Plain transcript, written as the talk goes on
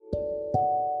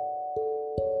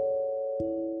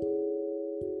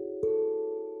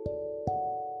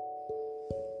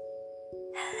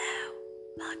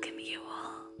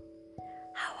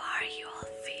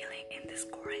this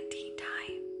quarantine time.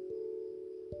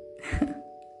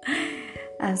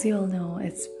 As you all know,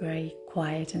 it's very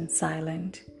quiet and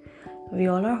silent. We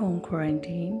all are home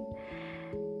quarantine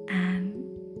and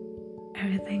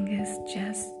everything is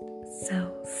just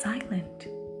so silent.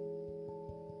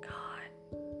 God,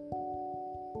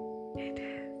 it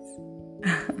is.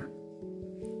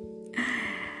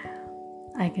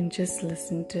 I can just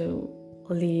listen to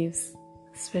leaves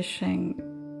swishing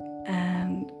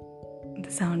and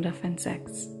the sound of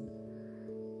insects.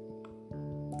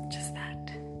 Just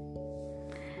that.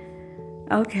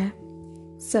 Okay,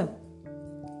 so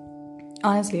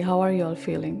honestly, how are you all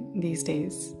feeling these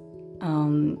days?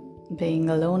 Being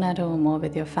alone at home or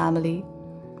with your family?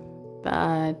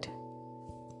 But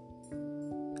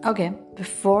okay,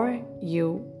 before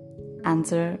you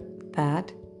answer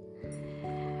that,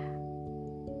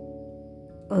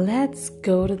 let's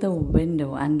go to the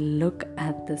window and look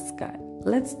at the sky.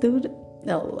 Let's do that.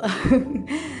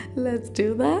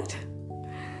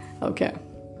 Okay.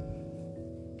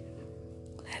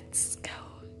 Let's go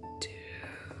to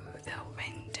the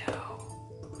window.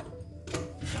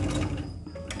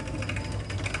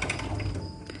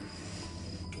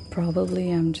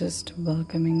 Probably I'm just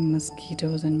welcoming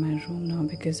mosquitoes in my room now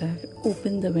because I've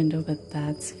opened the window, but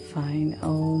that's fine.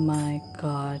 Oh my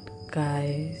God,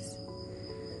 guys.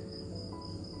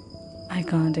 I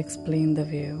can't explain the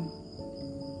view.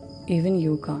 Even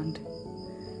you can't.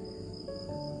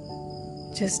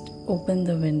 Just open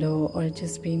the window or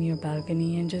just be in your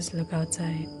balcony and just look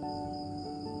outside.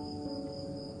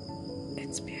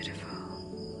 It's beautiful.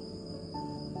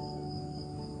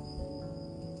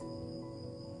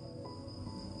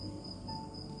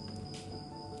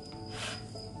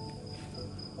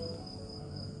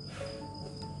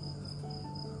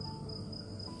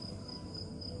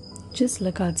 Just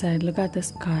look outside, look at the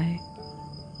sky.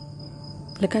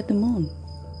 Look at the moon.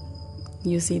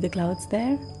 You see the clouds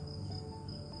there?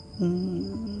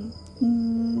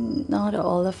 Not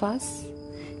all of us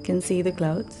can see the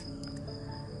clouds.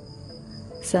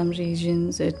 Some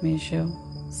regions it may show,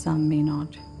 some may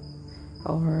not.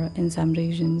 Or in some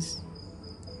regions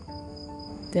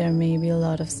there may be a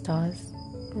lot of stars.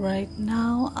 Right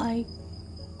now I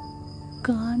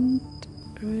can't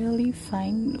really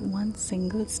find one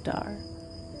single star.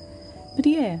 But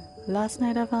yeah, last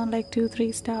night I found like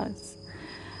 2-3 stars.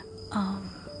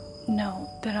 No,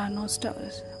 there are no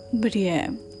stars. But yeah,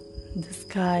 the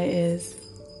sky is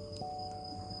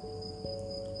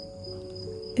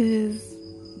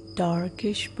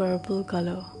darkish purple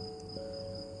color.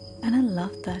 And I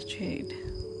love that shade.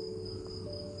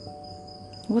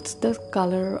 What's the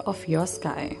color of your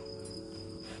sky?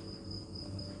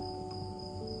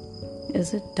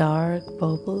 Is it dark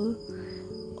purple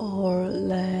or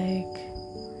like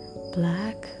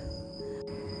black?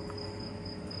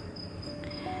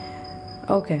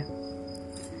 Okay.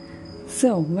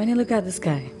 So, when you look at the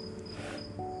sky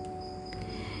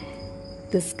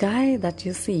that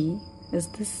you see is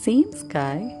the same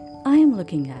sky I am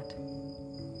looking at.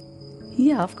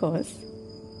 Yeah, of course.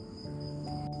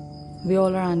 We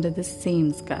all are under the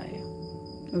same sky.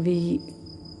 We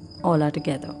all are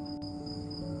together.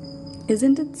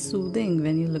 Isn't it soothing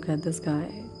when you look at the sky?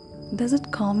 Does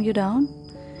it calm you down?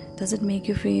 Does it make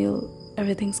you feel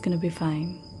everything's gonna be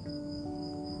fine?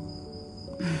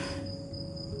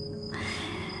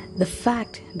 The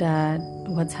fact that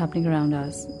what's happening around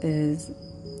us is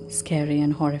scary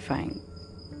and horrifying.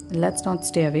 Let's not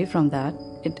stay away from that.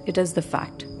 It is the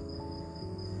fact.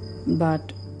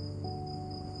 But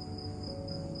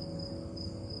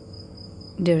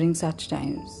during such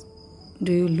times,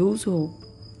 do you lose hope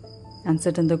and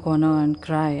sit in the corner and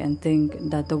cry and think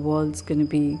that the world's gonna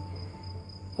be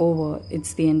over?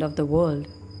 It's the end of the world.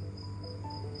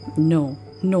 No,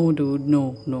 dude,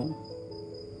 no.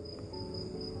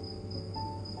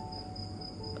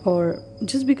 Or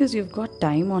just because you've got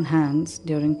time on hands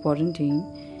during quarantine,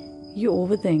 you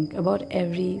overthink about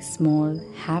every small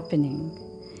happening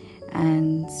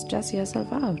and stress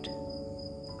yourself out.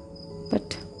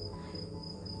 But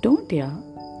don't ya?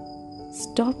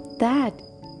 Stop that,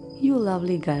 you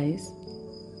lovely guys.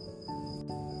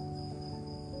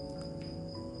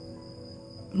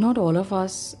 Not all of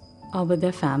us are with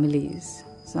their families.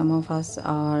 Some of us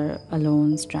are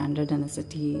alone, stranded in a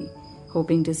city,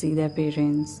 hoping to see their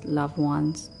parents, loved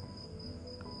ones.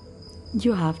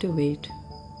 You have to wait.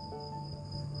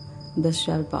 This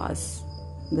shall pass.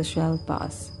 This shall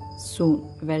pass soon,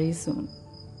 very soon.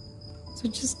 So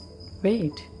just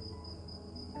wait.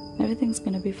 Everything's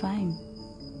gonna be fine.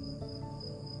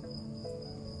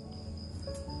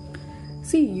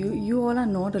 See, you all are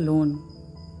not alone.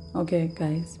 Okay,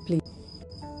 guys, please.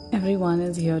 Everyone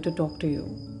is here to talk to you.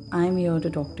 I'm here to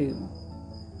talk to you.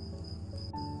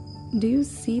 Do you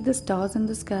see the stars in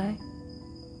the sky?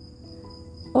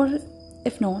 Or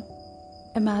if not,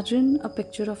 imagine a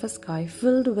picture of a sky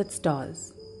filled with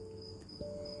stars.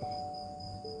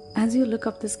 As you look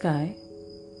up the sky,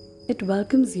 it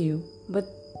welcomes you with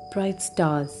bright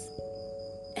stars.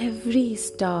 Every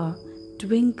star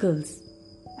twinkles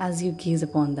as you gaze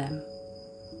upon them.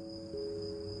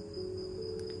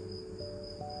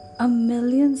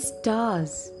 1,000,000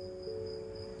 stars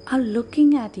are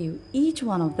looking at you, each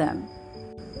one of them.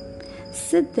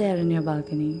 Sit there in your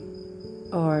balcony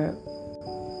or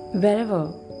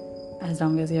wherever, as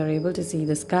long as you're able to see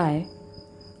the sky,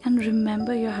 and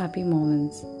remember your happy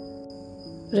moments.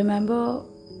 Remember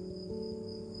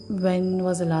when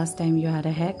was the last time you had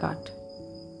a haircut?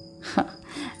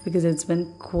 Because it's been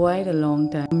quite a long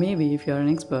time. Maybe if you're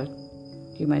an expert,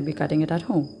 you might be cutting it at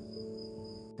home.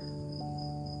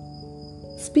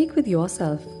 Speak with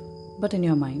yourself, but in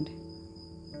your mind.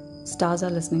 Stars are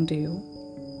listening to you.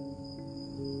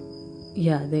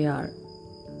 Yeah, they are.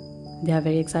 They are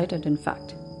very excited, in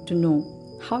fact, to know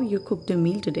how you cooked a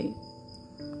meal today.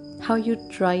 How you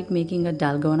tried making a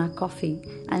dalgona coffee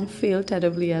and failed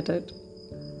terribly at it.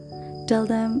 Tell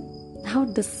them how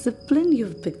disciplined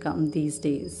you've become these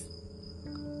days.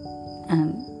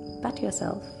 And pat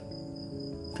yourself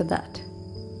for that.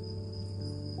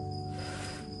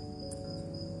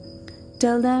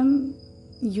 Tell them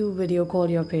you video call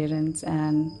your parents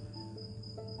and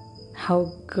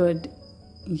how good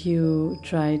you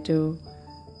try to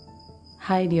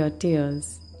hide your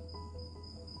tears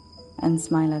and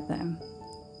smile at them.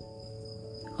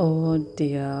 Oh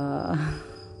dear.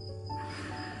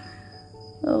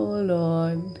 Oh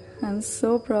Lord, I'm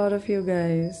so proud of you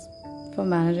guys for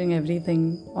managing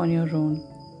everything on your own.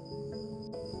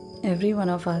 Every one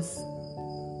of us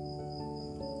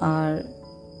are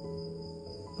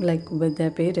like with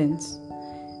their parents,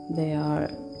 they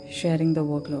are sharing the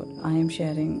workload. I am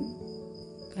sharing,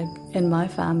 like in my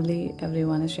family,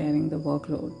 everyone is sharing the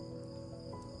workload.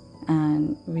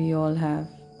 And we all have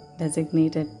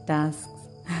designated tasks.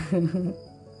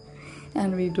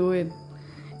 And we do it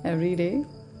every day,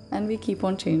 and we keep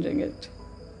on changing it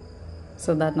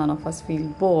so that none of us feel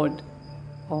bored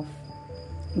of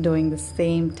doing the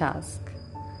same task.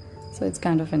 So it's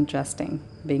kind of interesting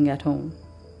being at home.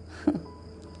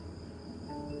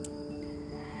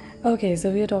 Okay, so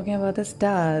we are talking about the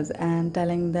stars and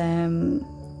telling them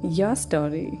your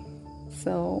story.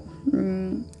 So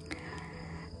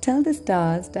tell the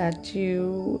stars that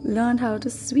you learned how to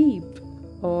sweep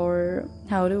or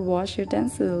how to wash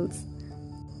utensils.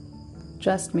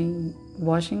 Trust me,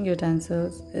 washing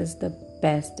utensils is the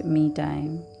best me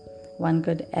time one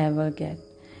could ever get.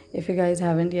 If you guys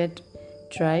haven't yet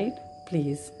tried,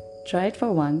 please try it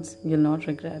for once. You'll not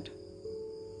regret.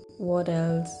 What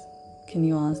else can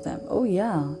you ask them? Oh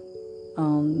yeah,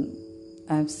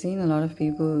 I've seen a lot of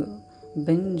people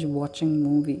binge watching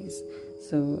movies.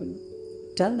 So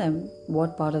tell them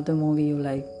what part of the movie you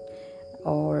like,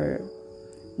 or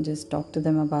just talk to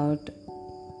them about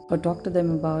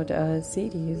a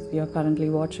series you're currently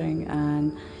watching,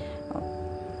 and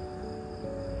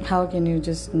how can you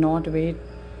just not wait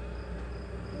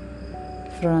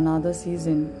for another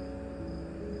season.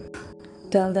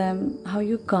 Tell them how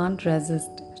you can't resist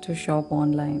to shop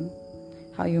online,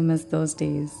 how you miss those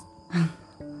days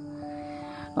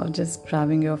of just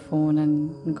grabbing your phone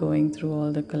and going through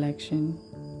all the collection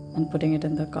and putting it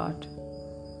in the cart.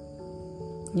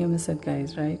 You miss it,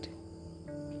 guys, right?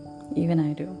 Even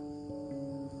I do.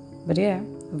 But yeah,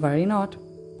 worry not.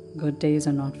 Good days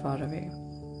are not far away.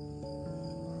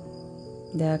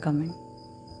 They are coming.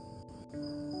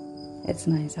 It's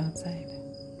nice outside.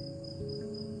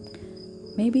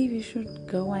 Maybe we should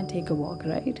go and take a walk,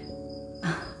 right?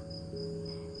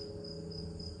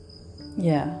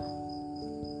 Yeah.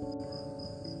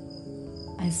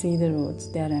 I see the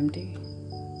roads, they are empty.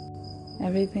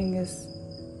 Everything is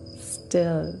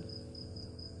still.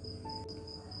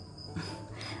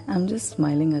 I'm just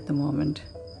smiling at the moment.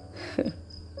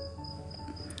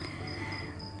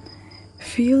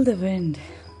 Feel the wind.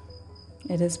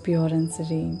 It is pure and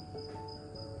serene.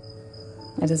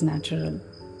 It is natural.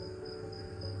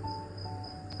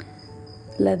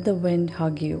 Let the wind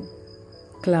hug you.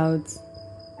 Clouds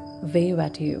wave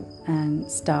at you and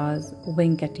stars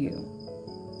wink at you.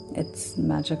 It's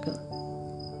magical.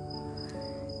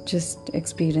 Just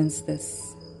experience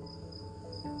this.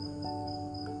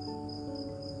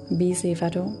 Be safe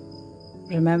at home.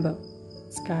 Remember,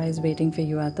 sky is waiting for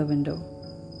you at the window.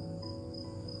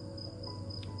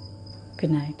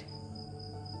 Good night.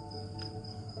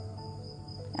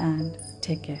 And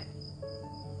Take care.